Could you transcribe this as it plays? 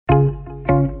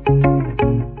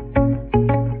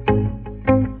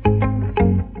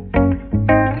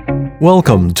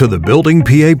Welcome to the Building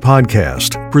PA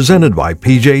Podcast, presented by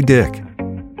PJ Dick.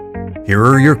 Here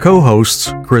are your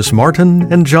co-hosts, Chris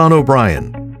Martin and John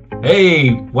O'Brien.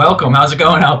 Hey, welcome. How's it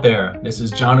going out there? This is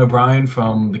John O'Brien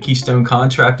from the Keystone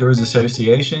Contractors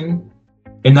Association.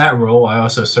 In that role, I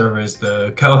also serve as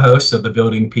the co-host of the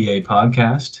Building PA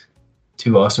Podcast.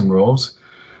 Two awesome roles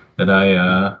that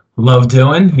I love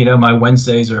doing. You know, my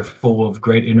Wednesdays are full of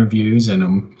great interviews, and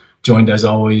I'm joined as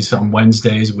always on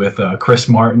Wednesdays with Chris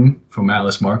Martin from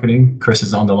Atlas Marketing. Chris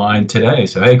is on the line today.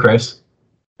 So, hey, Chris.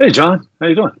 Hey, John. How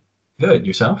you doing? Good.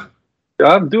 Yourself?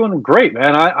 I'm doing great,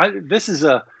 man. This is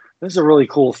a really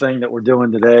cool thing that we're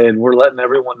doing today, and we're letting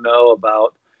everyone know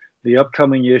about the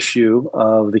upcoming issue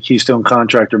of the Keystone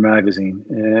Contractor magazine.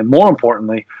 And more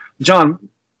importantly, John,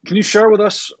 can you share with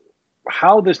us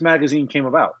how this magazine came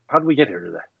about? How did we get here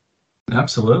today?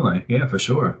 Absolutely. Yeah, for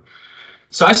sure.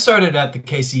 So I started at the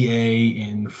KCA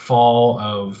in fall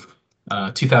of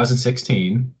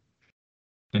 2016,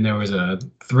 and there was a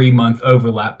 3-month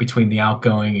overlap between the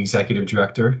outgoing executive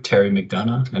director, Terry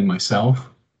McDonough, and myself.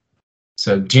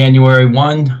 So January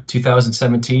 1,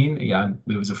 2017, yeah,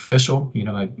 it was official. You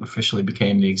know, I officially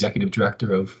became the executive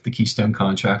director of the Keystone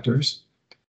Contractors.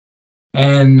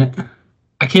 And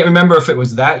I can't remember if it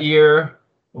was that year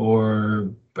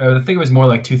or I think it was more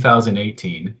like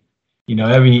 2018. You know,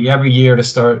 every year to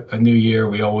start a new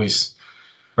year, I always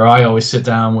sit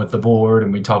down with the board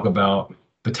and we talk about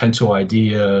potential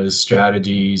ideas,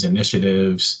 strategies,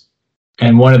 initiatives.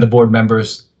 And one of the board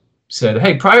members said,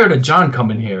 hey, prior to John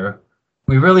coming here,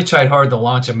 we really tried hard to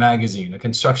launch a magazine, a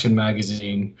construction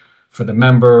magazine for the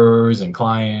members and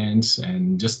clients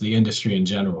and just the industry in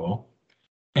general.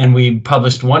 And we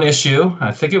published one issue.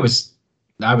 I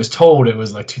was told it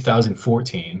was like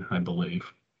 2014, I believe.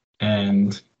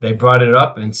 And they brought it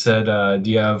up and said, do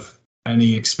you have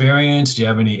any experience? Do you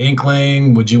have any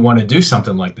inkling? Would you want to do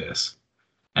something like this?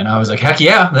 And I was like, heck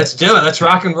yeah, let's do it. Let's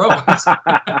rock and roll.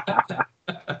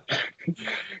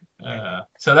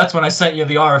 So that's when I sent you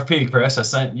the RFP, Chris. I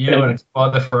sent you and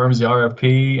other firms the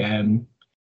RFP. And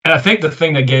I think the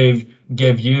thing that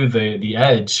gave you the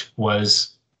edge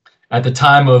was at the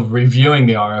time of reviewing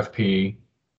the RFP,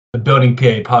 the Building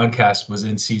PA podcast was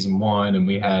in season 1, and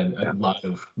we had a lot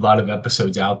of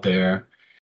episodes out there.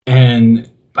 And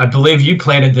I believe you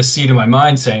planted this seed in my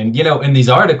mind saying, you know, in these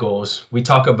articles, we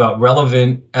talk about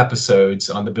relevant episodes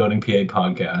on the Building PA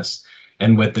podcast.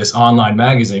 And with this online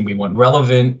magazine, we want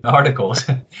relevant articles.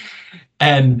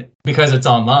 And because it's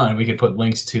online, we could put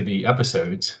links to the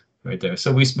episodes right there.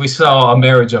 So we saw a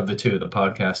marriage of the two, the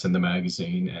podcast and the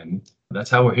magazine. And that's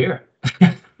how we're here.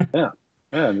 Yeah,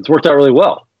 and it's worked out really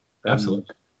well.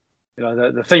 Absolutely. You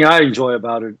know, the thing I enjoy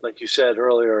about it, like you said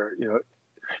earlier, you know,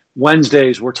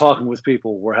 Wednesdays we're talking with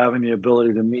people. We're having the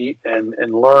ability to meet and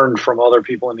learn from other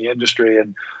people in the industry.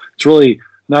 And it's really,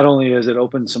 not only has it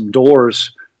opened some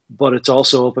doors, but it's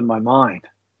also opened my mind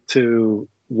to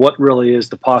what really is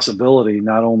the possibility,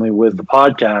 not only with the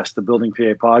podcast, the Building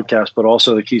PA podcast, but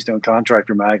also the Keystone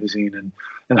Contractor magazine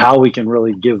and how we can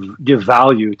really give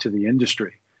value to the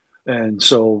industry. And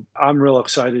so I'm real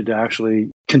excited to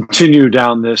actually continue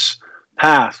down this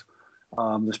path,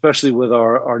 especially with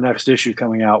our next issue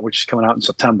coming out, which is coming out in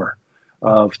September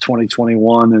of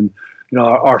 2021. And, you know,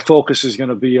 our focus is going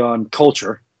to be on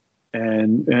culture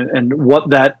and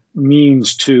what that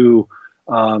means to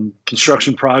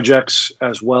construction projects,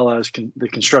 as well as the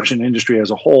construction industry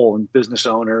as a whole, and business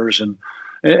owners. And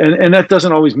that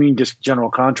doesn't always mean just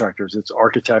general contractors. It's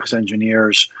architects,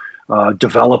 engineers,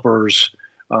 developers,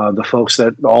 the folks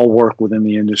that all work within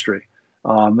the industry.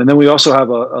 And then we also have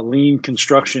a lean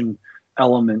construction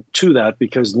element to that,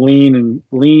 because lean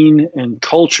and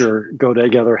culture go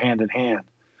together hand in hand.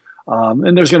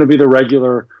 And there's going to be the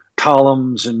regular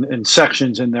columns and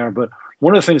sections in there. But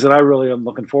one of the things that I really am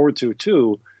looking forward to,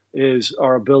 too, is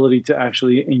our ability to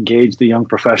actually engage the young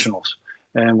professionals.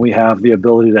 And we have the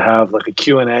ability to have like a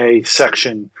Q&A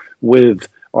section with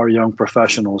our young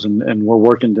professionals, and we're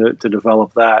working to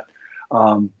develop that.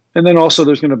 And then also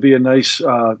there's going to be a nice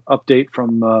update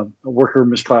from worker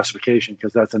misclassification,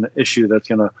 because that's an issue that's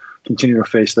going to continue to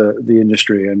face the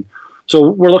industry. And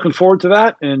so we're looking forward to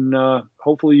that. And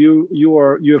hopefully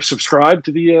you have subscribed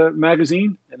to the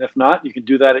magazine. And if not, you can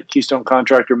do that at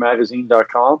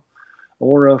KeystoneContractorMagazine.com.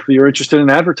 Or if you're interested in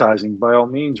advertising, by all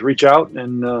means, reach out,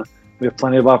 and we have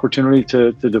plenty of opportunity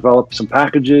to develop some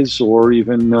packages, or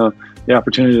even the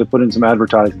opportunity to put in some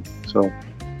advertising. So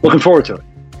looking forward to it.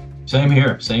 Same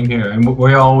here. And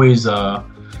we always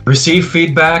receive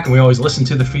feedback, and we always listen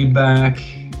to the feedback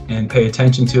and pay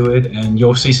attention to it. And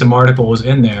you'll see some articles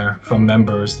in there from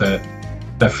members that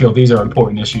that feel these are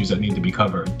important issues that need to be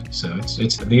covered. So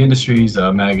it's the industry's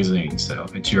magazine, so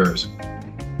it's yours.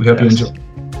 We hope you enjoy.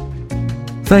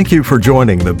 Thank you for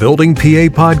joining the Building PA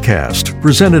podcast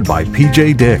presented by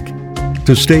PJ Dick.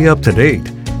 To stay up to date,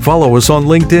 follow us on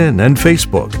LinkedIn and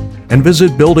Facebook, and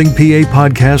visit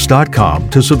buildingpapodcast.com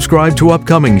to subscribe to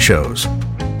upcoming shows.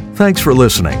 Thanks for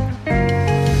listening.